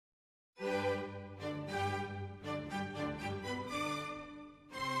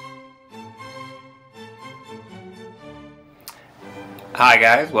Hi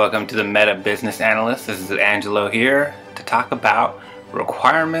guys, welcome to the Meta Business Analyst. This is Angelo here to talk about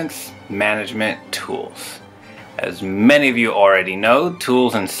requirements management tools. As many of you already know,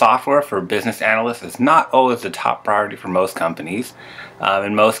 tools and software for business analysts is not always the top priority for most companies.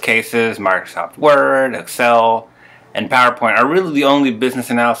 In most cases, Microsoft Word, Excel, and PowerPoint are really the only business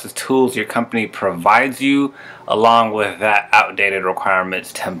analysis tools your company provides you, along with that outdated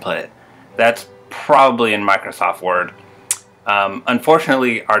requirements template. That's probably in Microsoft Word.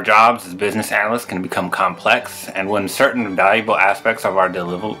 Unfortunately, our jobs as business analysts can become complex, and when certain valuable aspects of our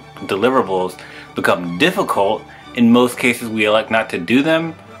deliverables become difficult, in most cases we elect not to do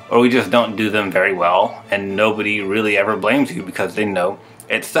them, or we just don't do them very well, and nobody really ever blames you because they know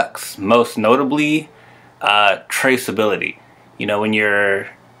it sucks. Most notably, traceability. You know, when you're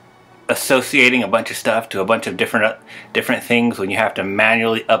associating a bunch of stuff to a bunch of different things, when you have to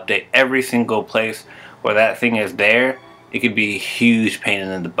manually update every single place where that thing is there, it could be a huge pain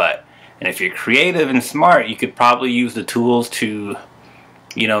in the butt. And if you're creative and smart, you could probably use the tools to,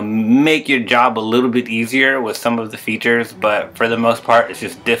 you know, make your job a little bit easier with some of the features, but for the most part, it's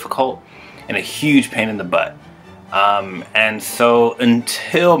just difficult and a huge pain in the butt. And so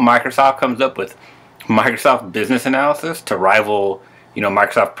until Microsoft comes up with Microsoft Business Analysis to rival, you know,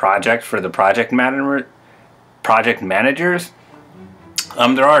 Microsoft Project for the project managers,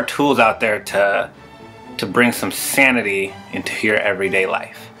 there are tools out there to bring some sanity into your everyday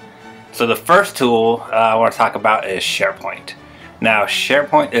life. So the first tool I want to talk about is SharePoint. Now,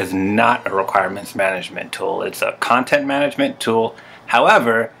 SharePoint is not a requirements management tool. It's a content management tool.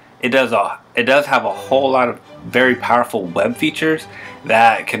 However, it does have a whole lot of very powerful web features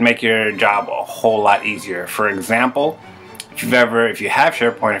that can make your job a whole lot easier. For example, if you have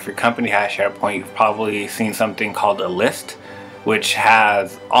SharePoint, if your company has SharePoint, you've probably seen something called a list, which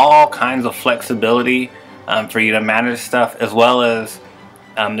has all kinds of flexibility for you to manage stuff, as well as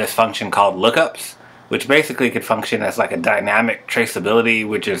this function called lookups, which basically could function as like a dynamic traceability,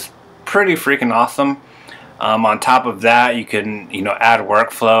 which is pretty freaking awesome. On top of that, you can, you know, add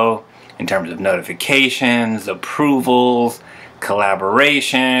workflow in terms of notifications, approvals,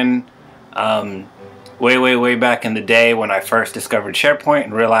 collaboration. Way back in the day when I first discovered SharePoint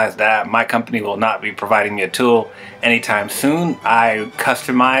and realized that my company will not be providing me a tool anytime soon, I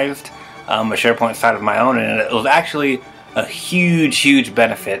customized a SharePoint site of my own, and it was actually a huge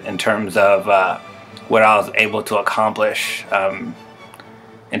benefit in terms of what I was able to accomplish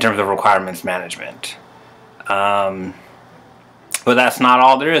in terms of requirements management. But that's not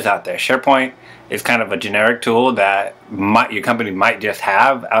all there is out there. SharePoint is kind of a generic tool that your company might just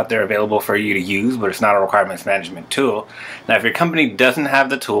have out there available for you to use, but it's not a requirements management tool. Now, if your company doesn't have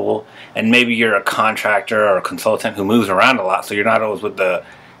the tool, and maybe you're a contractor or a consultant who moves around a lot, so you're not always with the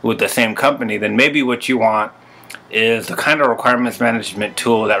same company, then maybe what you want is the kind of requirements management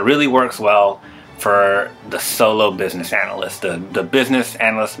tool that really works well for the solo business analyst, the business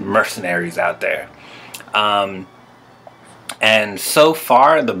analyst mercenaries out there. And so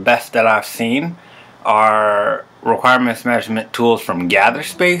far, the best that I've seen are requirements management tools from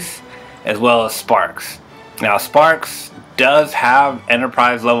GatherSpace, as well as Sparks. Now, Sparks does have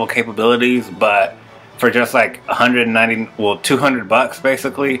enterprise level capabilities, but for just like $200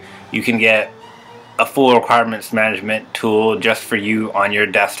 basically, you can get a full requirements management tool just for you on your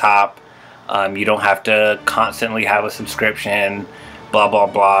desktop. You don't have to constantly have a subscription, blah blah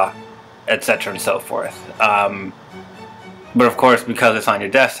blah, etc. and so forth. But of course, because it's on your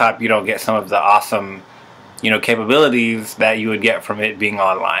desktop, you don't get some of the awesome, you know, capabilities that you would get from it being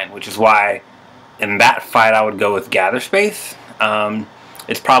online, which is why in that fight I would go with GatherSpace.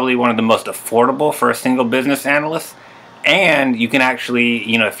 It's probably one of the most affordable for a single business analyst, and you can actually,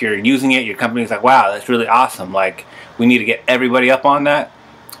 you know, if you're using it, your company's like, wow, that's really awesome, like we need to get everybody up on that.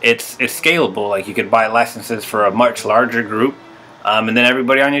 It's scalable. Like, you could buy licenses for a much larger group, and then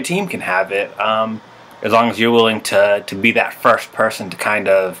everybody on your team can have it, as long as you're willing to be that first person to kind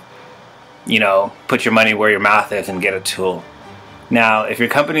of, you know, put your money where your mouth is and get a tool. Now, if your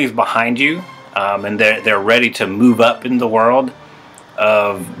company is behind you, and they're ready to move up in the world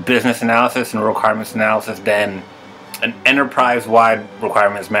of business analysis and requirements analysis, then an enterprise-wide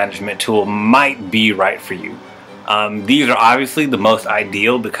requirements management tool might be right for you. These are obviously the most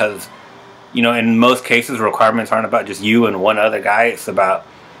ideal because, you know, in most cases, requirements aren't about just you and one other guy. It's about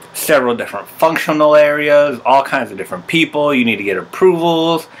several different functional areas, all kinds of different people. You need to get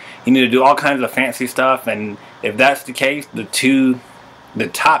approvals. You need to do all kinds of fancy stuff. And if that's the case, the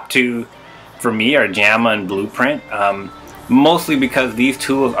top two for me are JAMA and Blueprint. Mostly because these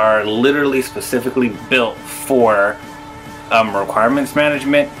tools are literally specifically built for requirements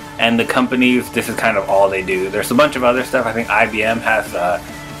management, and the companies, this is kind of all they do. There's a bunch of other stuff. I think IBM has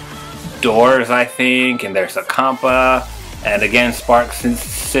Doors, I think, and there's a Compa, and again Spark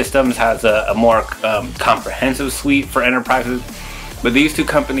Systems has a more comprehensive suite for enterprises. But these two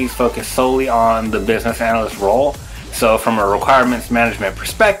companies focus solely on the business analyst role. So from a requirements management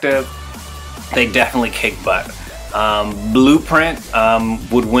perspective, they definitely kick butt. Blueprint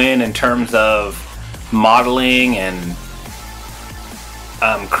would win in terms of modeling and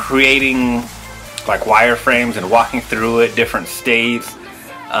creating like wireframes and walking through it, different states.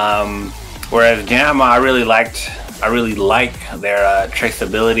 Whereas Gamma, I really like their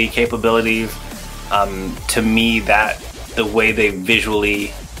traceability capabilities. To me, that the way they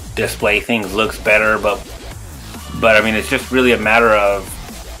visually display things looks better, but I mean, it's just really a matter of,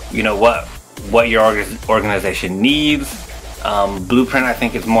 you know, what your organization needs. Blueprint, I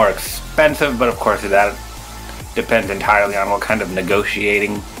think, is more expensive, but of course that depends entirely on what kind of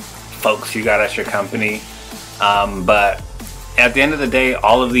negotiating folks you got at your company. But at the end of the day,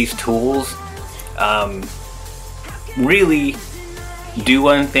 all of these tools really do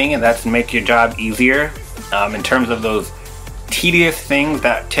one thing, and that's make your job easier in terms of those tedious things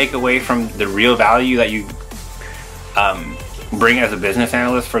that take away from the real value that you bring as a business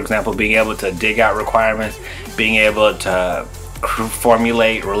analyst. For example, being able to dig out requirements, being able to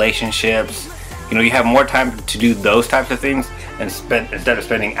formulate relationships. You know, you have more time to do those types of things instead of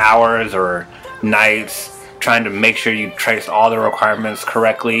spending hours or nights trying to make sure you trace all the requirements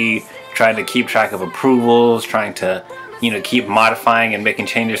correctly, trying to keep track of approvals, trying to, you know, keep modifying and making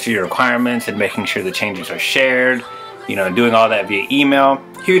changes to your requirements and making sure the changes are shared, you know, doing all that via email.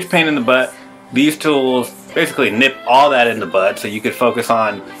 Huge pain in the butt. These tools basically nip all that in the bud so you could focus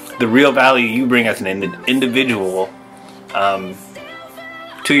on the real value you bring as an individual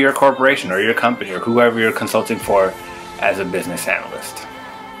to your corporation or your company or whoever you're consulting for as a business analyst.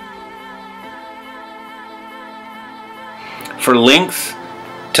 For links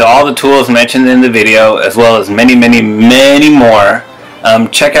to all the tools mentioned in the video, as well as many more,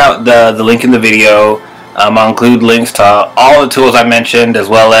 check out the link in the video. I'll include links to all the tools I mentioned, as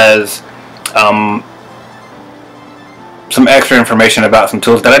well as some extra information about some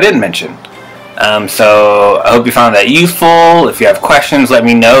tools that I didn't mention. So I hope you found that useful. If you have questions, let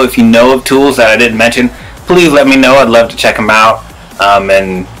me know. If you know of tools that I didn't mention, please let me know. I'd love to check them out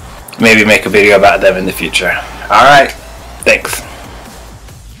and maybe make a video about them in the future. Alright, thanks.